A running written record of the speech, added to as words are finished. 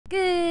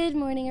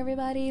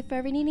everybody,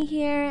 Forever Nenaa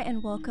here,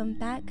 and welcome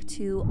back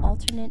to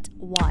Alternate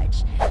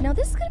Watch. Now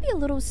this is gonna be a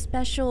little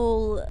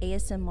special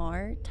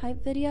ASMR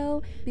type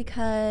video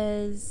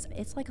because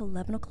it's like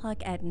 11 o'clock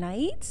at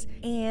night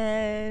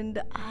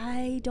and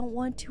I don't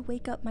want to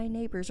wake up my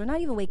neighbors, or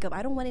not even wake up.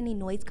 I don't want any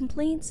noise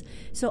complaints,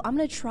 so I'm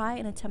gonna try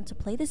and attempt to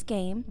play this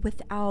game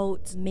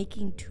without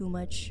making too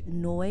much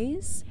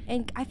noise.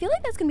 And I feel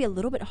like that's gonna be a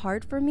little bit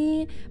hard for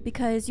me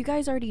because you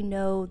guys already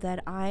know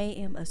that I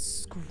am a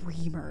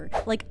screamer.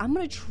 Like, I'm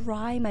gonna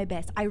try my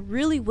best. I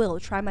really will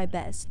try my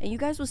best, and you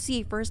guys will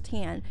see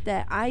firsthand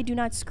that I do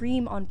not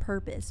scream on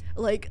purpose.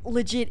 Like,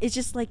 legit, it's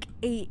just like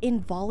a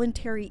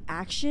involuntary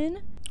action.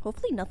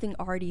 Hopefully nothing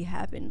already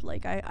happened.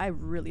 Like, I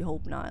really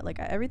hope not. Like,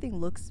 everything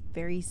looks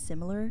very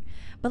similar.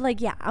 But like,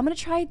 yeah, I'm gonna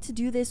try to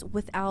do this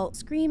without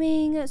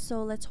screaming.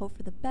 So let's hope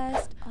for the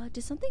best.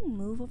 Did something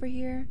move over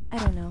here? I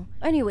don't know.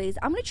 Anyways,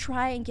 I'm gonna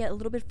try and get a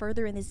little bit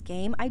further in this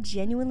game. I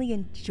genuinely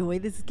enjoy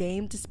this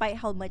game despite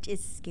how much it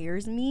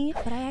scares me.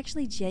 But I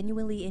actually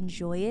genuinely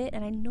enjoy it.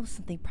 And I know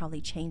something probably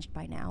changed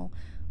by now.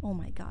 Oh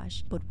my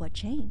gosh. But what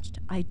changed?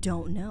 I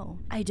don't know.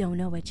 I don't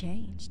know what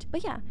changed.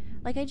 But yeah,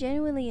 like, I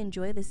genuinely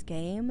enjoy this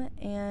game,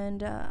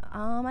 and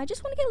I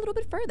just want to get a little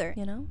bit further,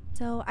 you know?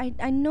 So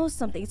I know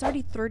something. It's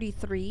already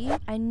 33.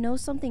 I know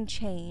something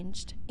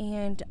changed,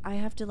 and I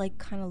have to like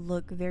kind of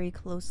look very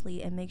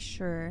closely and make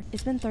sure.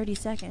 It's been 30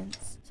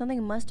 seconds.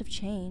 Something must have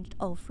changed.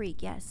 Oh,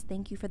 freak. Yes.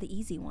 Thank you for the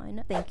easy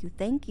one. Thank you.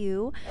 Thank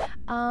you.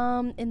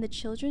 In the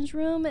children's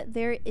room,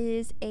 there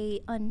is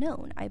a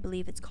unknown, I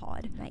believe it's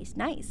called. Nice,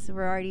 nice.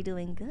 We're already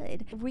doing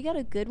good. We got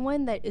a good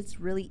one that it's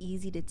really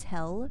easy to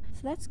tell, so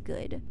that's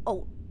good.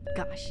 Oh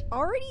gosh,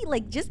 already,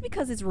 like, just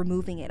because it's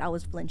removing it, I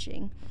was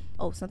flinching.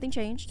 Oh, something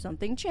changed.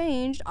 Something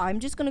changed. I'm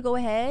just gonna go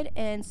ahead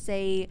and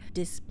say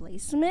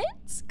displacement,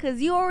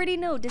 because you already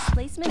know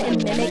displacement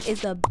and mimic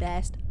is the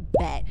best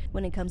bet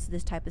when it comes to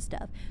this type of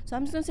stuff. So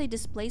I'm just gonna say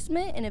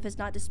displacement, and if it's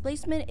not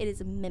displacement, it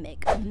is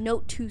mimic.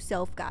 Note to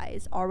self,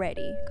 guys,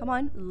 already. Come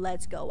on,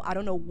 let's go. I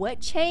don't know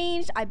what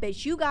changed. I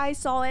bet you guys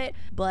saw it,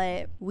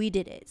 but we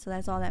did it, so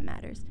that's all that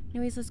matters.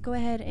 Anyways, let's go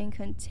ahead and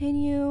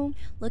continue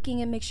looking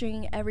and make sure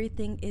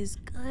everything is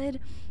good.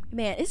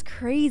 Man, it's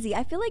crazy.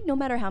 I feel like no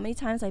matter how many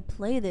times I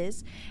play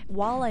this,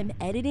 while I'm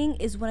editing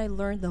is when I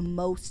learn the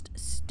most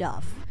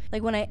stuff.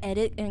 Like, when I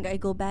edit and I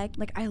go back,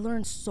 like, I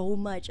learn so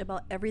much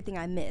about everything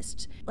I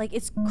missed. Like,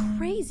 it's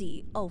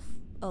crazy. Oh,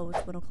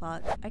 it's 1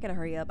 o'clock. I gotta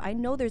hurry up. I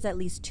know there's at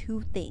least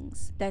 2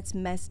 things that's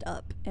messed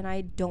up, and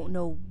I don't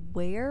know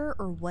where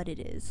or what it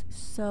is.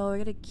 So I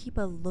gotta keep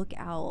a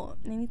lookout.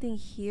 Anything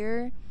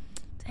here?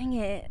 Dang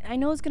it. I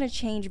know it's gonna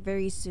change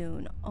very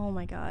soon. Oh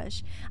my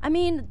gosh. I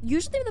mean,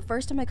 usually the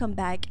first time I come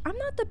back, I'm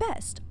not the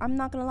best. I'm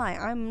not gonna lie.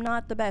 I'm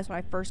not the best when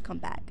I first come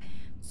back.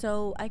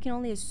 So I can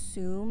only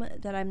assume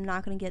that I'm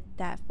not gonna get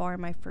that far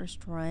in my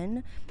first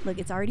run. Look,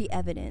 it's already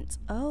evident.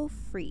 Oh,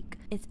 freak.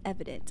 It's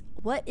evident.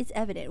 What is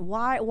evident?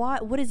 Why?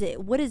 What is it?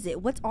 What is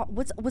it?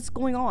 What's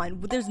going on?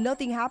 There's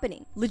nothing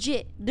happening.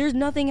 Legit. There's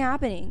nothing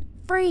happening.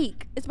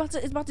 Freak. It's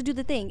about to do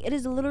the thing. It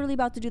is literally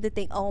about to do the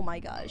thing. Oh my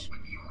gosh.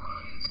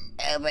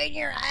 Open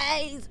your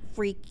eyes.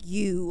 Freak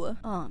you.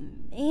 Oh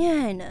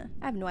man,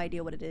 I have no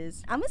idea what it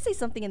is. I'm gonna say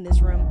something in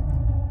this room.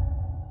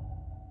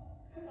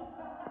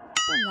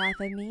 Don't laugh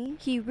at me.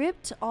 He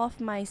ripped off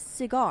my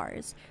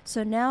cigars,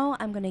 so now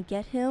I'm gonna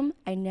get him.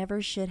 I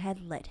never should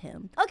have let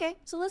him. Okay,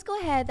 so let's go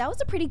ahead. That was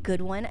a pretty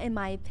good one in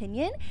my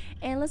opinion,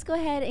 and let's go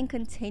ahead and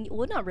continue.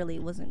 Well, not really.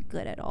 It wasn't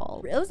good at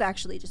all. It was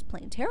actually just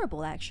plain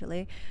terrible,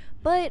 actually.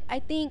 But I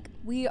think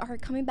we are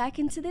coming back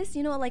into this,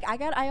 you know, like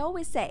I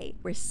always say,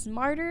 we're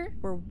smarter,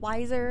 we're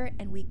wiser,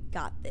 and we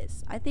got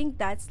this. I think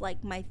that's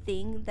like my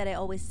thing that I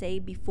always say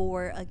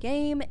before a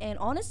game, and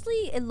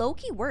honestly, it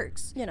low-key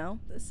works, you know.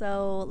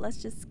 So let's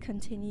just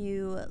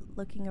continue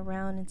looking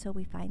around until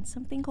we find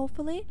something,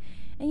 hopefully.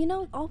 And you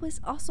know, always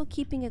also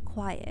keeping it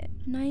quiet,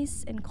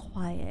 nice and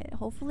quiet.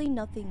 Hopefully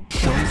nothing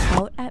jumps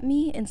out at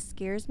me and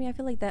scares me. I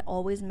feel like that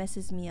always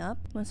messes me up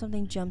when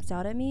something jumps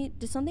out at me.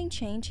 Did something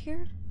change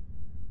here?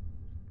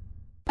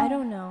 I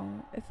don't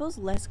know. It feels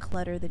less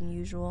clutter than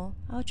usual.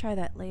 I'll try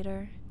that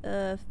later.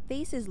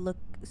 Faces look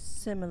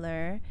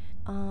similar.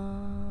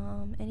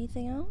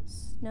 Anything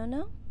else?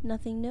 No?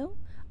 Nothing new?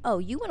 Oh,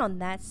 you went on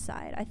that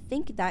side. I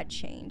think that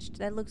changed.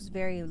 That looks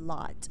very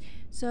lot.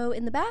 So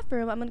in the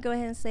bathroom, I'm gonna go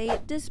ahead and say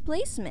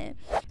displacement.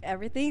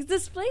 Everything's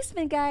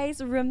displacement,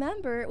 guys.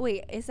 Remember,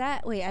 wait,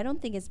 I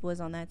don't think it was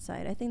on that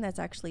side. I think that's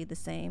actually the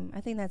same.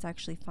 I think that's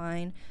actually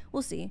fine.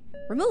 We'll see.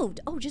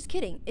 Removed. Oh, just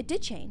kidding. It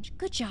did change.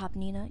 Good job,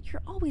 Nenaa.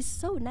 You're always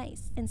so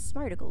nice and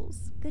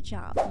smarticles. Good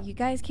job. You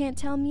guys can't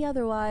tell me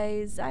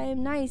otherwise. I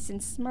am nice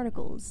and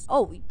smarticles.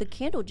 Oh, the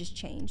candle just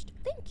changed.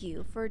 Thank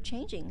you for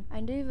changing.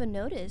 I didn't even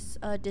notice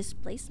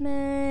displacement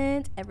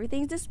displacement.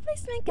 Everything's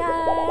displacement,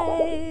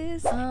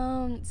 guys.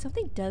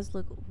 Something does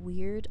look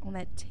weird on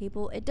that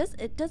table. It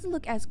doesn't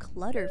look as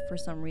cluttered for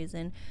some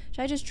reason.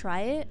 Should I just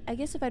try it? I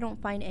guess if I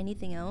don't find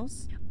anything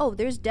else. Oh,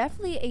 there's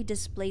definitely a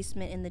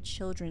displacement in the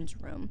children's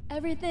room.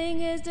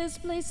 Everything is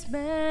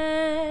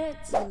displacement.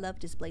 I love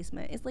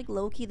displacement. It's like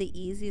low-key the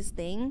easiest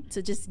thing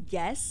to just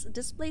guess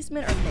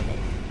displacement or mimic.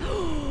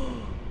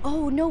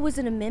 Oh no, was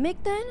it a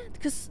mimic then?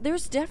 Because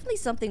there's definitely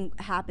something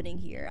happening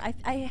here.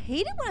 I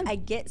hate it when I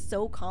get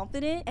so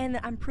confident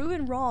and I'm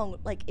proven wrong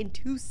like in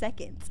 2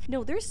 seconds.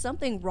 No, there's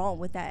something wrong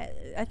with that.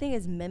 I think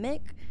it's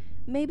mimic,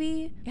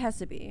 maybe? It has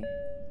to be.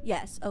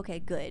 Yes, okay,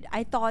 good.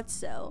 I thought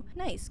so.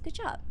 Nice, good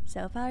job.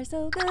 So far,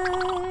 so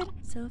good.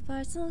 So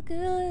far, so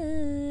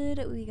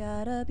good. We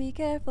gotta be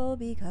careful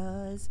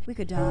because we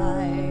could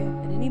die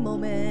at any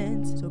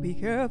moment. So be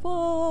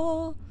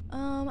careful.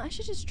 I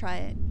should just try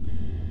it.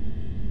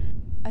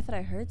 I thought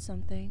I heard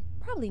something.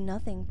 Probably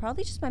nothing.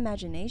 Probably just my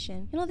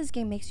imagination. You know, this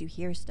game makes you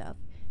hear stuff.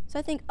 So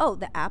I think, oh,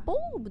 the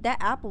apple? That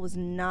apple was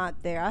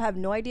not there. I have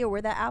no idea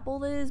where that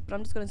apple is, but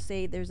I'm just gonna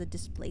say there's a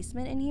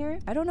displacement in here.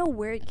 I don't know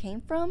where it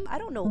came from. I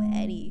don't know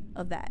any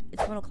of that.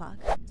 It's 1 o'clock.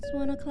 It's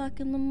 1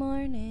 o'clock in the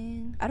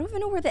morning. I don't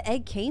even know where the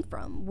egg came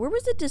from. Where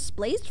was it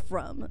displaced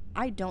from?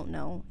 I don't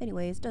know.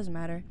 Anyways, doesn't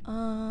matter.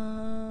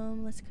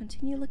 Let's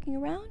continue looking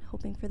around,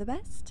 hoping for the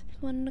best.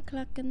 1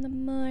 o'clock in the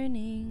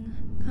morning.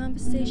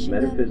 Conversation.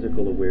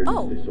 Metaphysical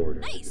awareness disorder.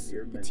 Nice.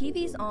 The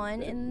TV's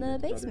on in the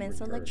basement.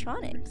 It's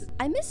electronics.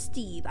 I miss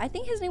Steve. I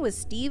think his name was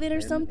Steven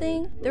or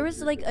something. There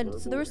was like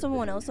there was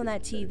someone else on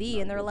that TV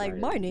and they're like,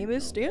 my name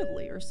is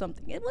Stanley or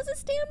something. It was it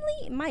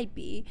Stanley? It might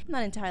be. I'm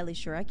not entirely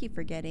sure. I keep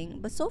forgetting.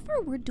 But so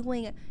far we're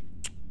doing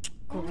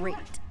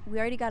great. We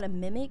already got a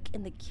mimic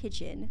in the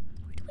kitchen.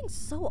 We're doing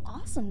so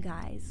awesome,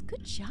 guys.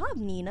 Good job,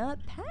 Nina.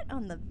 Pat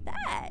on the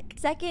back.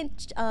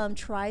 Second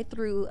try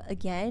through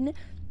again,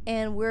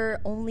 and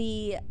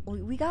we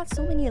got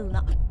so many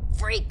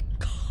freak.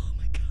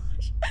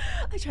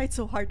 I tried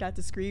so hard not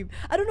to scream.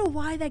 I don't know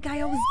why that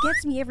guy always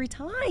gets me every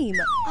time.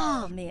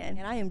 Oh man,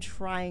 and I am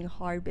trying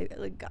hard, baby.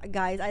 Like,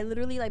 guys, I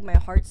literally like my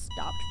heart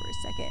stopped for a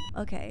second.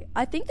 Okay,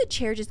 I think the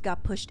chair just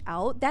got pushed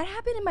out. That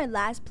happened in my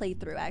last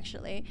playthrough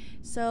actually.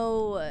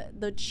 So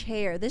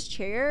this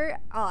chair,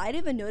 oh, I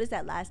didn't even notice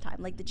that last time.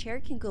 Like the chair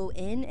can go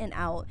in and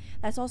out.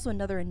 That's also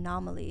another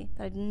anomaly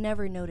that I'd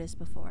never noticed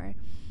before.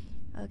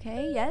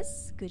 Okay,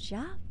 yes, good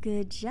job,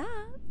 good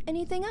job.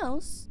 Anything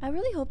else? I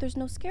really hope there's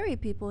no scary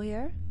people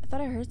here. I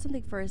thought I heard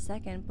something for a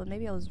second, but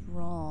maybe I was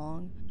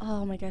wrong.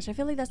 Oh my gosh, I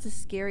feel like that's the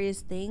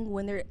scariest thing,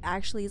 when there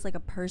actually is like a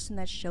person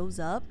that shows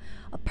up.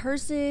 A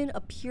person,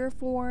 a pure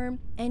form,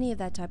 any of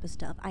that type of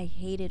stuff. I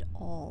hate it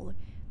all.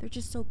 They're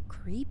just so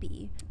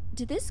creepy.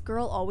 Did this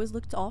girl always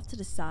look off to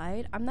the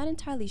side? I'm not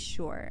entirely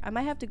sure. I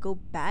might have to go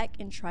back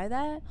and try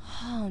that.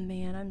 Oh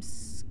man, I'm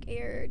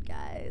scared,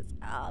 guys.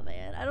 Oh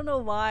man, I don't know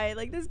why.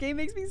 Like this game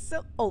makes me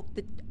so... Oh,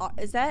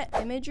 is that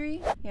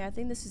imagery? Yeah, I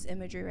think this is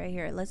imagery right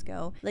here. Let's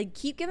go. Like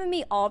keep giving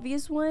me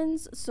obvious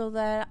ones so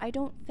that I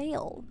don't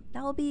fail.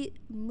 That'll be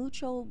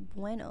mucho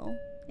bueno.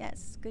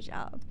 Yes, good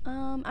job.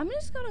 I'm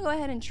just gonna go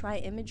ahead and try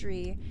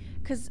imagery,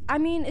 because I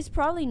mean it's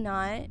probably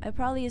not. It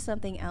probably is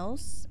something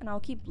else, and I'll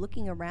keep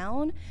looking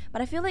around,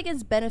 but I feel like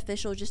it's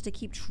beneficial just to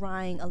keep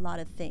trying a lot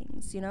of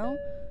things, you know?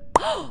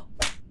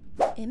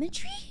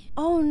 Imagery?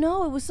 Oh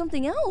no, it was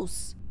something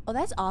else. Oh,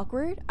 that's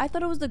awkward. I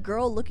thought it was the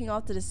girl looking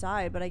off to the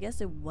side, but I guess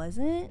it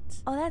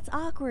wasn't. Oh, that's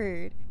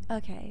awkward.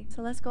 Okay,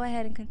 so let's go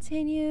ahead and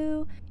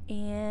continue.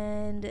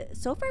 And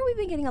so far we've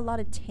been getting a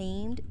lot of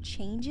tamed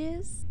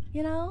changes.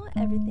 You know,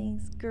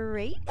 everything's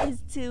great.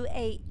 It's 2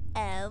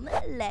 a.m.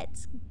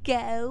 Let's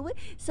go.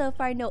 So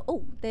far, no.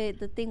 Oh,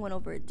 the thing went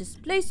over.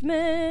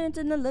 Displacement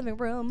in the living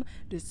room.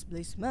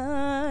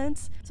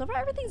 Displacement. So far,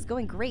 everything's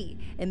going great.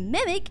 And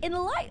mimic in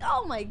the light.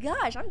 Oh my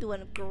gosh, I'm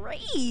doing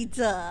great.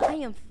 I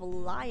am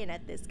flying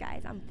at this,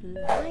 guys. I'm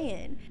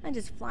flying. I'm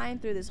just flying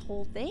through this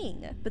whole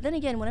thing. But then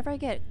again, whenever I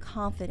get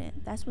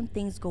confident, that's when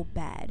things go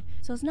bad.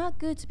 So it's not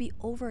good to be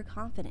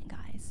overconfident,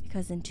 guys,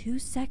 because in 2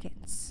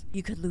 seconds,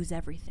 you could lose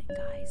everything,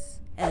 guys.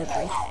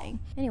 Everything.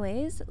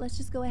 Anyways, let's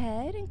just go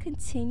ahead and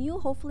continue.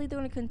 Hopefully they're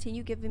gonna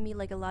continue giving me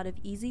like a lot of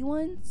easy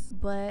ones,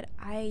 but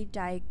I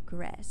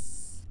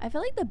digress. I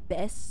feel like the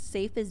best,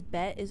 safest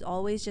bet is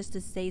always just to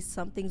say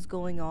something's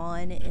going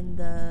on in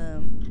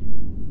the...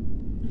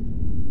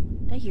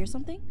 Did I hear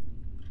something?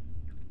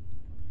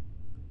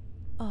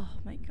 Oh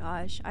my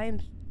gosh, I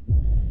am...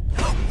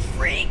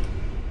 Freak!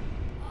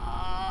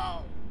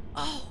 Oh.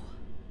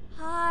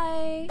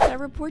 Hi. Did I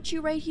report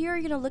you right here? Are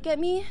you gonna look at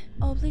me?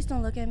 Oh, please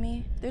don't look at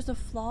me. There's a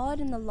flood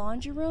in the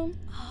laundry room.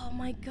 Oh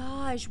my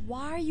gosh,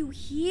 why are you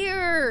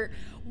here?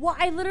 Why?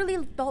 I literally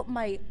felt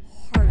my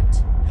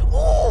heart.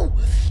 Oh!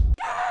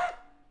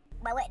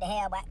 But what the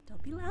hell, what?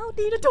 Don't be loud,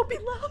 Nina. Don't be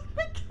loud. Oh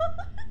my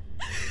god.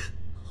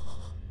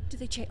 Did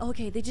they change?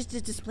 Okay, they just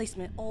did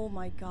displacement. Oh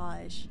my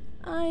gosh.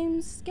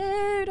 I'm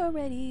scared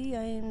already.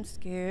 I'm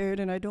scared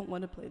and I don't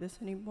want to play this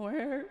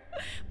anymore.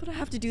 But I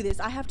have to do this.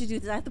 I have to do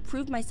this. I have to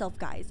prove myself,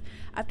 guys.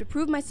 I have to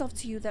prove myself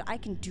to you that I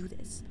can do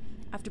this.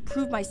 I have to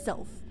prove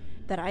myself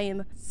that I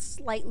am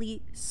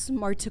slightly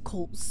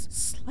smarticles.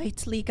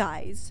 Slightly,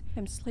 guys.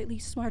 I'm slightly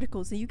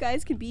smarticles, and you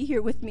guys can be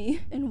here with me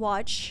and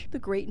watch the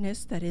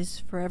greatness that is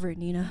Forever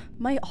Nenaa.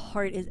 My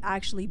heart is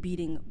actually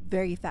beating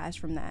very fast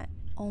from that.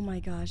 Oh my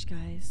gosh,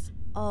 guys.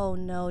 Oh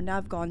no, now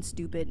I've gone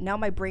stupid. Now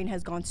my brain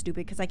has gone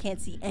stupid because I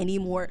can't see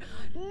anymore.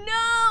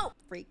 No!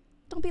 Freak.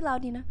 Don't be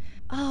loud, Nina.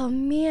 Oh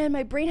man,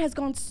 my brain has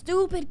gone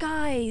stupid,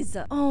 guys.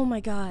 Oh my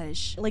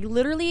gosh. Like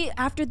literally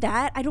after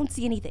that, I don't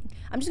see anything.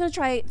 I'm just gonna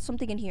try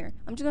something in here.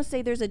 I'm just gonna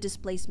say there's a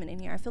displacement in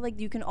here. I feel like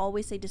you can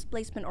always say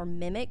displacement or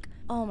mimic.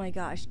 Oh my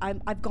gosh,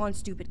 I've gone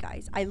stupid,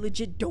 guys. I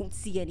legit don't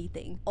see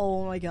anything.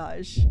 Oh my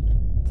gosh.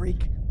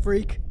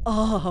 Freak.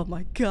 Oh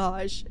my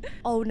gosh.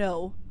 Oh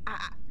no.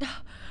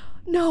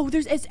 No,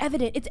 it's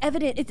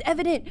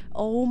evident.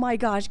 Oh my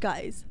gosh,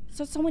 guys.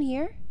 So someone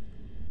here?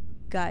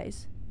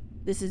 Guys.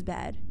 This is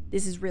bad.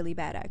 This is really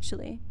bad,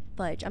 actually.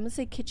 Fudge. I'm gonna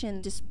say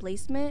kitchen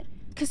displacement.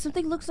 Because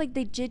something looks like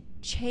they did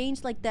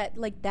change like that.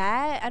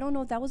 I don't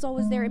know if that was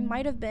always there. It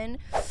might have been.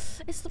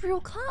 It's 3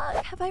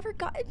 o'clock. Have I ever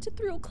gotten to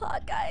 3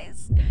 o'clock,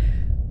 guys?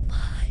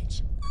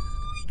 Fudge.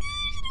 Oh my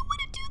gosh, I don't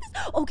want to do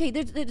this. Okay,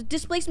 there's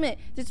displacement.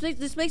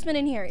 Displacement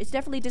in here. It's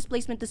definitely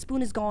displacement. The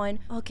spoon is gone.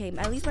 Okay,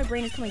 at least my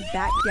brain is coming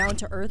back down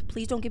to earth.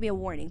 Please don't give me a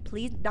warning.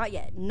 Please. Not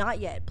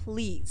yet.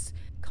 Please.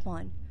 Come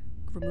on.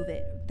 Remove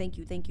it. Thank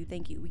you.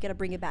 We gotta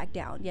bring it back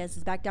down. Yes,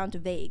 it's back down to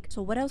vague.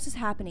 So what else is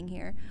happening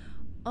here?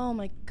 Oh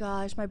my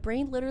gosh, my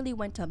brain literally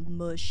went to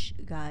mush,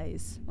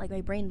 guys. Like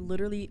my brain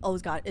literally, oh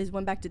god, it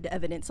went back to the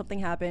evidence. Something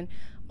happened.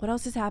 What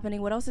else is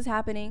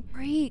happening?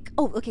 Freak.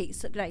 Oh, okay,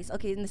 so nice.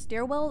 Okay, in the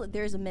stairwell,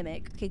 there's a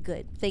mimic. Okay,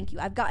 good. Thank you.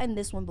 I've gotten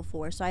this one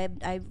before, so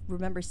I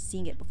remember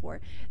seeing it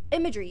before.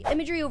 Imagery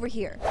over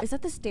here. Is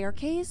that the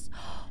staircase?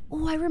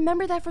 Oh, I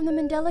remember that from the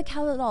Mandela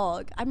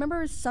Catalogue. I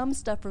remember some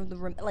stuff from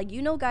the, like,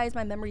 you know, guys,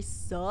 my memory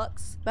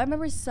sucks, but I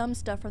remember some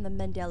stuff from the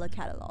Mandela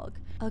Catalogue.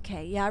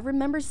 Okay, yeah, I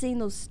remember seeing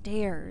those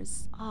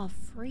stairs. Oh,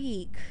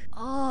 freak.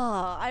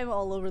 Oh, I'm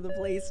all over the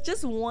place.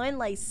 Just one,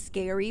 like,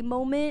 scary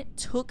moment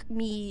took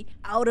me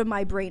out of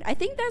my brain. I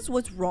think that's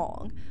what's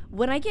wrong.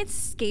 When I get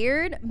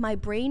scared, my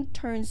brain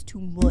turns to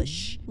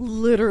mush.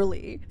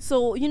 Literally.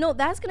 So, you know,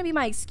 that's gonna be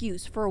my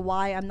excuse for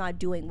why I'm not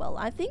doing well.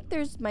 I think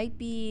might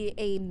be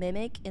a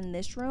mimic in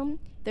this room.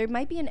 There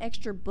might be an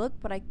extra book,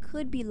 but I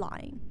could be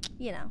lying.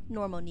 You know,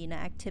 normal Nenaa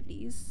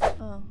activities.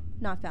 Oh,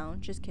 not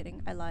found. Just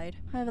kidding. I lied.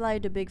 I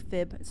lied to Big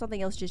Fib.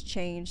 Something else just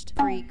changed.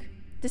 Freak.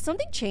 Did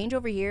something change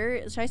over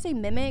here? Should I say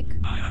mimic?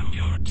 I am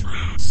your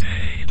true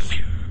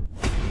savior.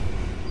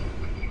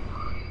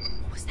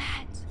 What was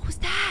that? What was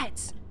that?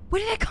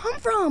 Where did that come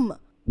from?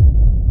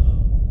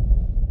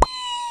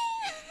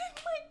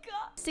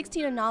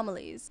 16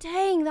 anomalies.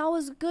 Dang, that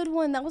was a good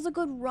one. That was a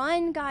good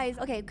run, guys.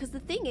 Okay, because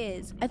the thing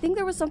is, I think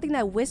there was something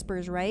that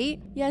whispers,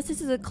 right? Yes, this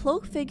is a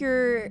cloak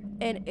figure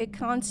and a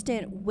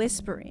constant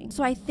whispering.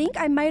 So I think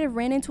I might have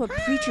ran into a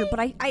preacher, but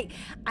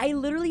I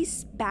literally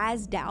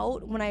spazzed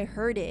out when I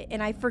heard it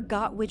and I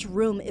forgot which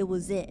room it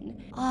was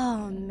in.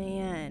 Oh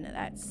man,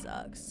 that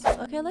sucks.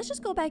 Okay, let's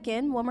just go back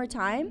in one more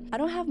time. I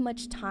don't have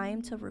much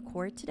time to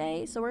record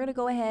today, so we're gonna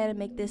go ahead and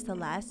make this the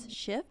last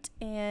shift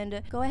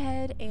and go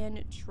ahead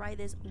and try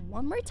this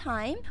one more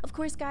time. Of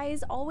course,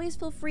 guys, always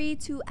feel free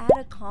to add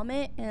a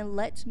comment and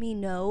let me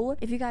know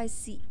if you guys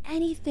see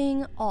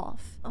anything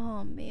off.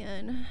 Oh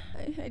man,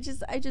 I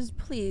just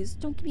please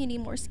don't give me any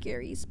more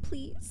scaries,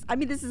 please. I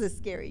mean, this is a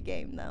scary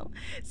game though,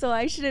 so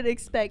I shouldn't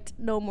expect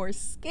no more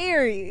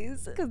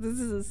scaries because this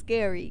is a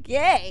scary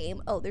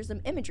game. Oh, there's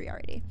some imagery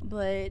already,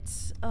 but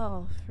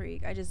oh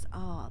freak,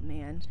 oh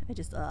man,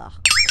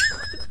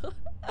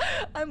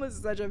 I'm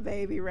such a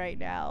baby right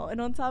now,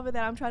 and on top of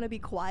that, I'm trying to be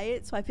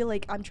quiet, so I feel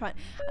like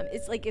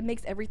it's like it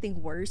makes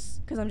everything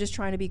worse because I'm just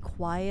trying to be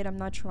quiet. I'm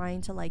not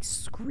trying to like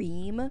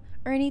scream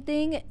or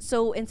anything.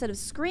 So instead of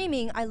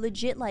screaming, I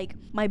legit, like,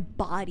 my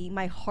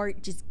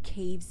heart just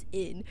caves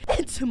in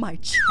into my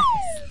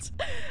chest.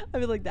 I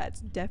feel like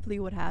that's definitely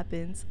what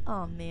happens.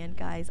 Oh man,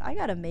 guys, I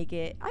gotta make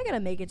it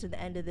to the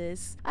end of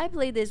this. I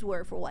played this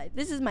for what?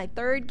 This is my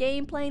 3rd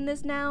game playing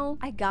this now.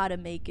 I gotta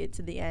make it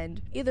to the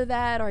end. Either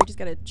that or I just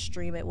gotta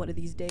stream it one of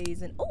these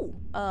days. And oh,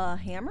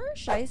 hammer?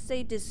 Should I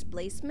say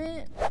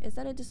displacement? Is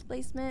that a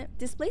displacement?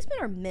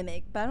 Displacement or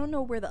mimic, but I don't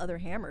know where the other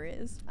hammer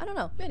is. I don't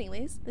know. But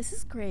anyways, this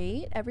is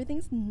great.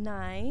 Everything's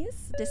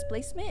nice.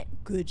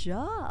 Displacement, good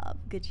job.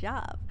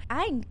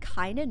 I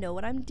kind of know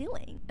what I'm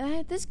doing.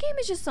 This game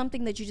is just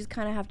something that you just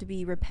kind of have to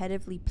be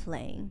repetitively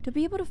playing to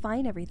be able to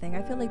find everything.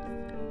 I feel like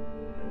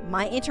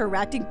my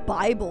interacting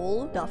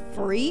Bible, the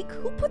freak?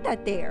 Who put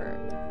that there?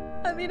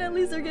 I mean, at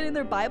least they're getting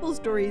their Bible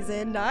stories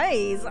in.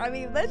 Nice. I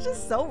mean, that's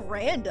just so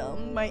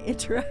random. My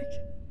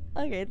interaction.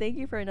 Okay, thank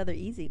you for another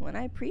easy one.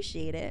 I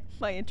appreciate it.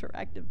 My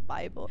interactive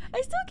Bible.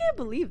 I still can't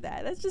believe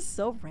that. That's just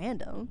so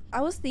random.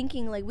 I was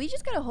thinking, like, we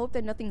just gotta hope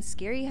that nothing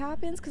scary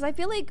happens, because I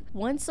feel like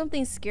once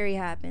something scary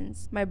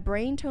happens, my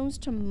brain turns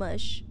to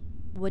mush.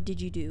 What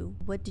did you do?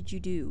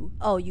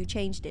 Oh, you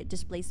changed it.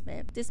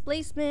 Displacement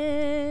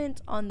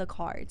on the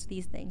cards.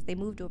 These things, they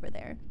moved over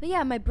there. But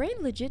yeah, my brain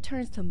legit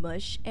turns to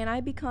mush and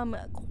I become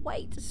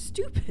quite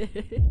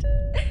stupid.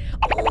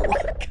 Oh my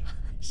god.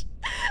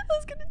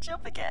 gonna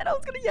jump again. I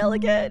was gonna yell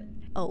again.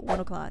 Oh, 1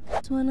 o'clock.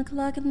 It's 1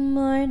 o'clock in the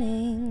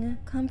morning.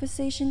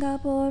 Conversation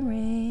got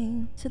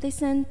boring. So they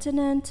sent an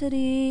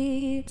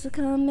entity to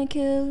come and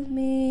kill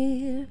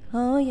me.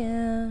 Oh,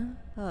 yeah.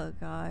 Oh,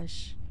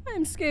 gosh.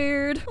 I'm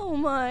scared. Oh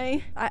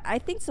my. I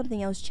think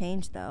something else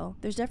changed though.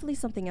 There's definitely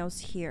something else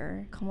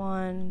here. Come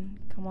on.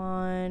 Come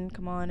on.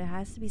 Come on. It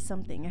has to be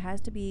something. It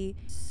has to be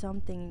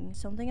something.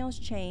 Something else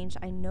changed.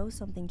 I know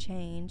something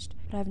changed,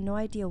 but I have no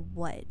idea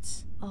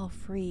what. Oh,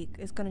 freak.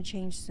 It's gonna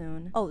change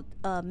soon. Oh,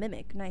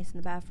 mimic. Nice, in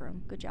the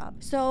bathroom. Good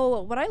job.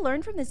 So what I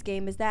learned from this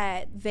game is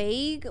that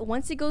vague,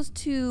 once it goes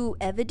to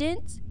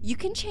evident, you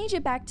can change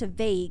it back to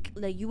vague.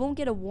 Like, you won't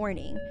get a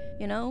warning,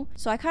 you know?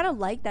 So I kind of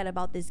like that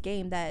about this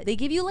game, that they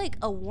give you like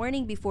a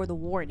warning before the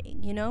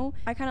warning, you know?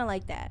 I kind of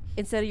like that.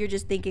 Instead of you're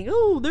just thinking,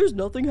 oh, there's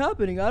nothing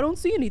happening. I don't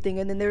see anything.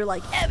 And then they're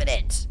like,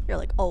 evident. You're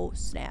like, oh,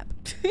 snap.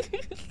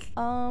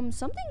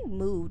 Something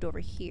moved over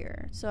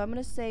here. So I'm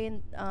gonna say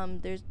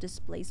there's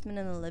displacement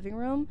in the living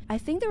room. I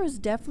think there was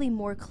definitely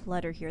more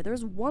clutter here. There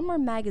was one more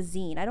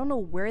magazine. I don't know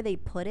where they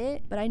put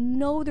it, but I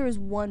know there was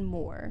one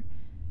more.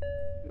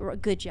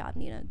 Good job,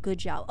 Nina. Good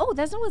job. Oh,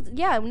 that's not,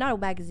 yeah, not a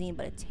magazine,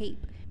 but a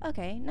tape.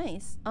 Okay,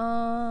 nice.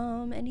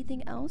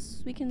 Anything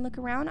else we can look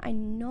around? I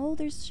know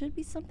there should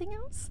be something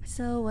else.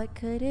 So what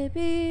could it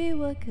be?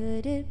 What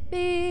could it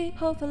be?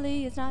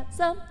 Hopefully it's not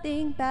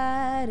something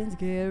bad and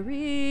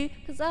scary,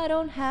 cause I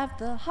don't have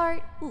the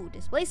heart. Ooh,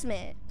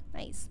 displacement.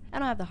 Nice. I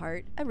don't have the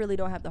heart. I really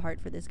don't have the heart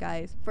for this,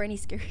 guys. For any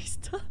scary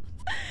stuff.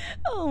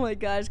 Oh my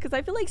gosh, because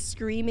I feel like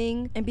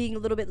screaming and being a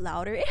little bit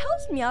louder, it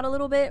helps me out a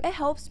little bit. It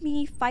helps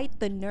me fight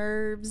the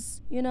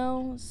nerves, you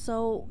know?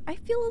 So I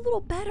feel a little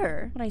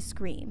better when I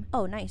scream.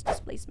 Oh, nice.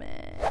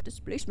 Displacement.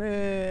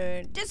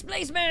 Displacement.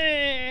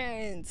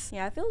 Displacement.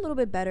 Yeah, I feel a little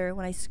bit better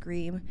when I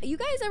scream. You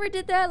guys ever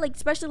did that? Like,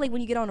 especially like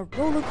when you get on a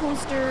roller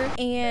coaster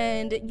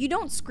and you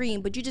don't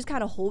scream, but you just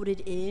kind of hold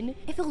it in.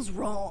 It feels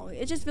wrong.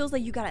 It just feels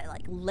like you gotta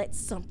like let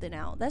something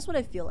out. That's what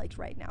I feel like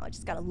right now. I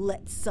just gotta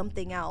let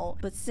something out.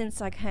 But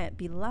since I can't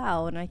be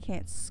loud and I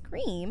can't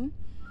scream.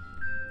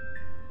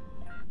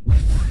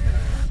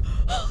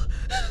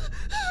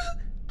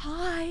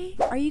 Hi.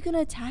 Are you gonna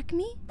attack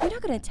me? You're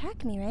not gonna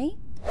attack me,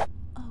 right?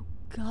 Oh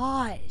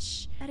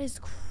gosh. That is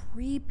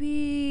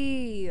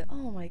creepy.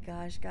 Oh my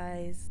gosh,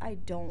 guys. I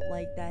don't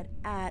like that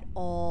at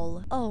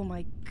all. Oh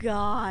my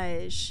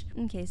gosh.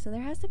 Okay, so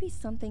there has to be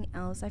something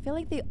else. I feel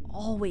like they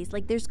always,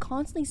 like, there's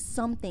constantly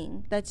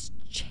something that's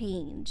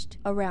changed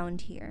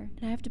around here.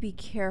 And I have to be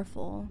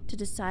careful to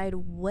decide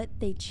what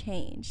they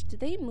changed. Did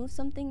they move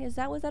something? Was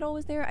that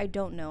always there? I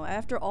don't know.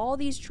 After all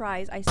these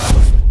tries, I feel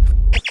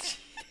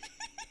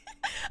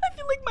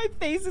like my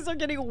faces are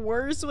getting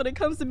worse when it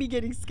comes to me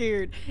getting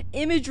scared.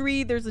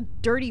 Imagery, there's a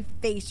dirty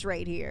face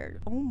right here.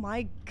 Oh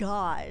my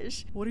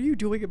gosh. What are you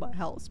doing in my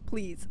house?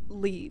 Please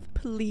leave.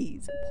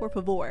 Please. Por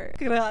favor.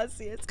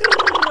 Gracias.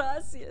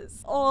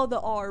 Gracias. All the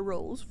R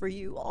rolls for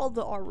you. All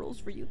the R rolls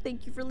for you.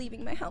 Thank you for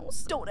leaving my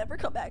house. Don't ever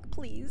come back,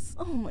 please.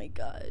 Oh my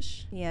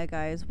gosh. Yeah,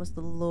 guys, what's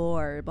the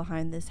lore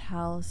behind this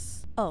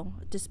house? Oh,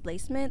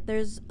 displacement.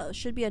 There's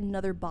should be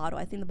another bottle.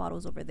 I think the bottle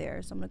is over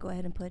there. So I'm gonna go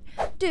ahead and put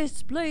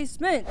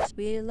displacement.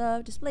 We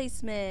love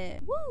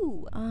displacement.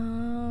 Woo.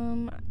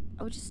 I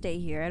would just stay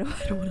here. I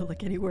don't want to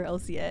look anywhere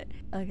else yet.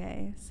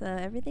 Okay, so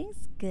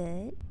everything's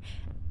good.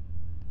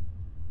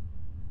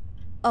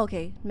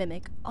 Okay,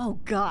 mimic. Oh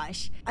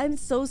gosh. I'm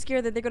so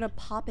scared that they're gonna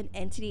pop an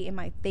entity in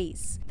my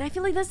face. I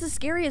feel like that's the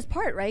scariest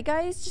part, right,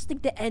 guys? Just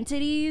like the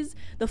entities,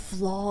 the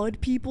flawed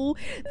people,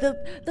 the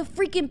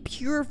freaking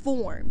pure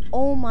form.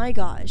 Oh my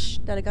gosh.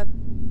 Did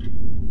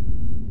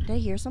I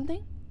hear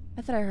something?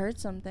 I thought I heard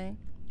something.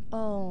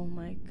 Oh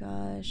my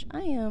gosh.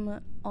 I am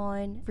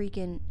on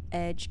freaking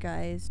edge,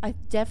 guys. I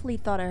definitely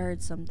thought I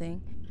heard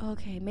something.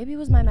 Okay, maybe it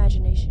was my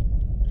imagination.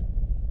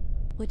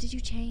 What did you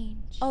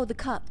change? Oh, the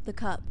cup.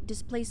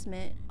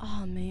 Displacement.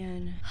 Oh,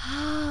 man.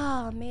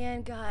 Ah,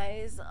 man,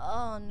 guys.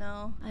 Oh,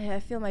 no. I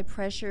feel my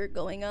pressure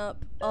going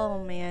up.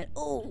 Oh, man.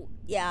 Oh,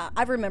 yeah.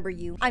 I remember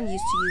you. I'm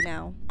used to you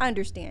now. I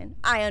understand.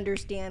 I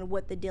understand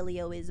what the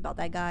dealio is about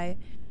that guy.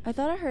 I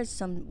thought I heard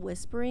some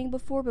whispering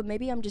before, but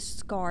maybe I'm just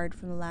scarred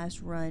from the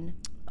last run.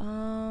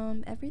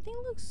 Everything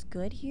looks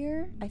good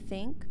here, I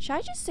think. Should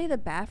I just say the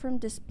bathroom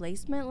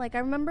displacement? Like, I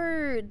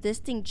remember this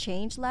thing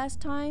changed last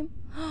time.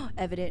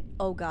 Evident.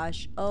 Oh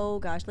gosh. Oh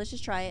gosh. Let's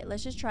just try it.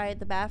 Let's just try it.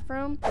 The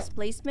bathroom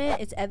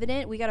displacement. It's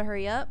evident. We gotta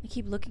hurry up. I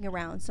keep looking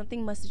around.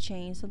 Something must have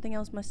changed. Something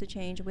else must have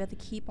changed. We have to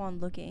keep on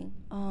looking.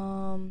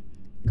 Come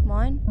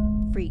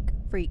on. Freak.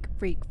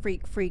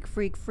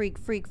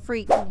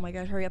 Oh my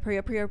gosh. Hurry up.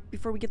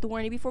 Before we get the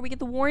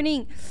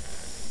warning.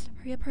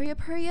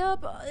 Hurry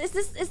up. Is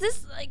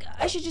this like,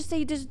 I should just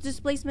say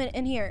displacement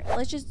in here.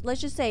 Let's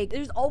just say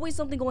there's always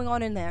something going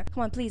on in there.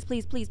 Come on, please.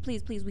 We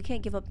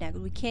can't give up now.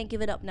 We can't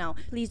give it up now.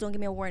 Please don't give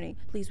me a warning.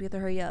 Please, we have to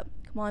hurry up.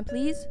 Come on,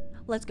 please.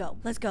 Let's go.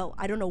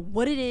 I don't know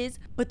what it is,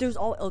 but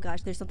oh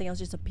gosh, there's something else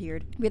just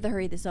appeared. We have to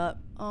hurry this up.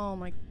 Oh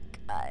my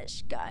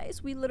gosh,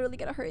 guys, we literally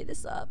gotta hurry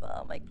this up.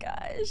 Oh my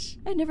gosh.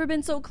 I've never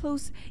been so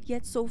close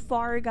yet so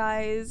far,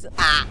 guys.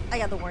 I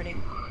got the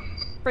warning.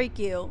 Freak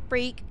you.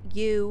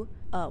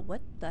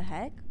 What the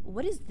heck?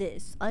 What is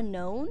this?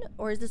 Unknown?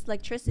 Or is this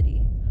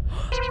electricity?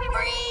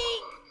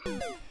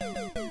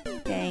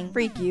 Dang.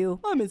 Freak you.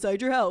 I'm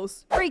inside your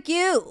house. Freak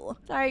you.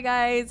 Sorry,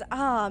 guys.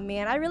 Ah,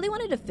 man. I really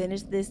wanted to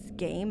finish this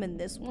game and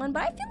this one,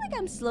 but I feel like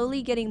I'm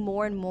slowly getting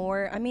more and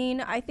more. I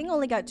mean, I think I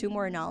only got 2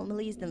 more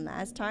anomalies than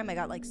last time. I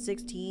got like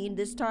 16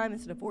 this time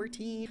instead of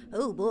 14.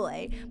 Oh,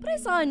 boy. But I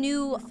saw a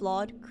new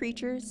flawed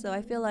creature, so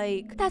I feel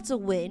like that's a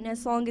win.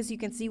 As long as you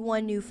can see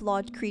 1 new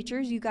flawed creature,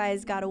 you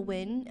guys got a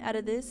win out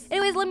of this.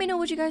 Anyways, let me know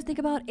what you guys think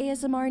about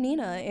ASMR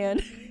Nina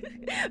and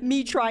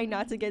me trying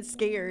not to get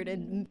scared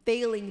and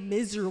failing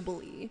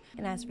miserably.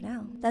 And as for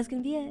now, that's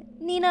gonna be it.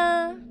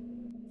 Nina,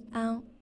 out.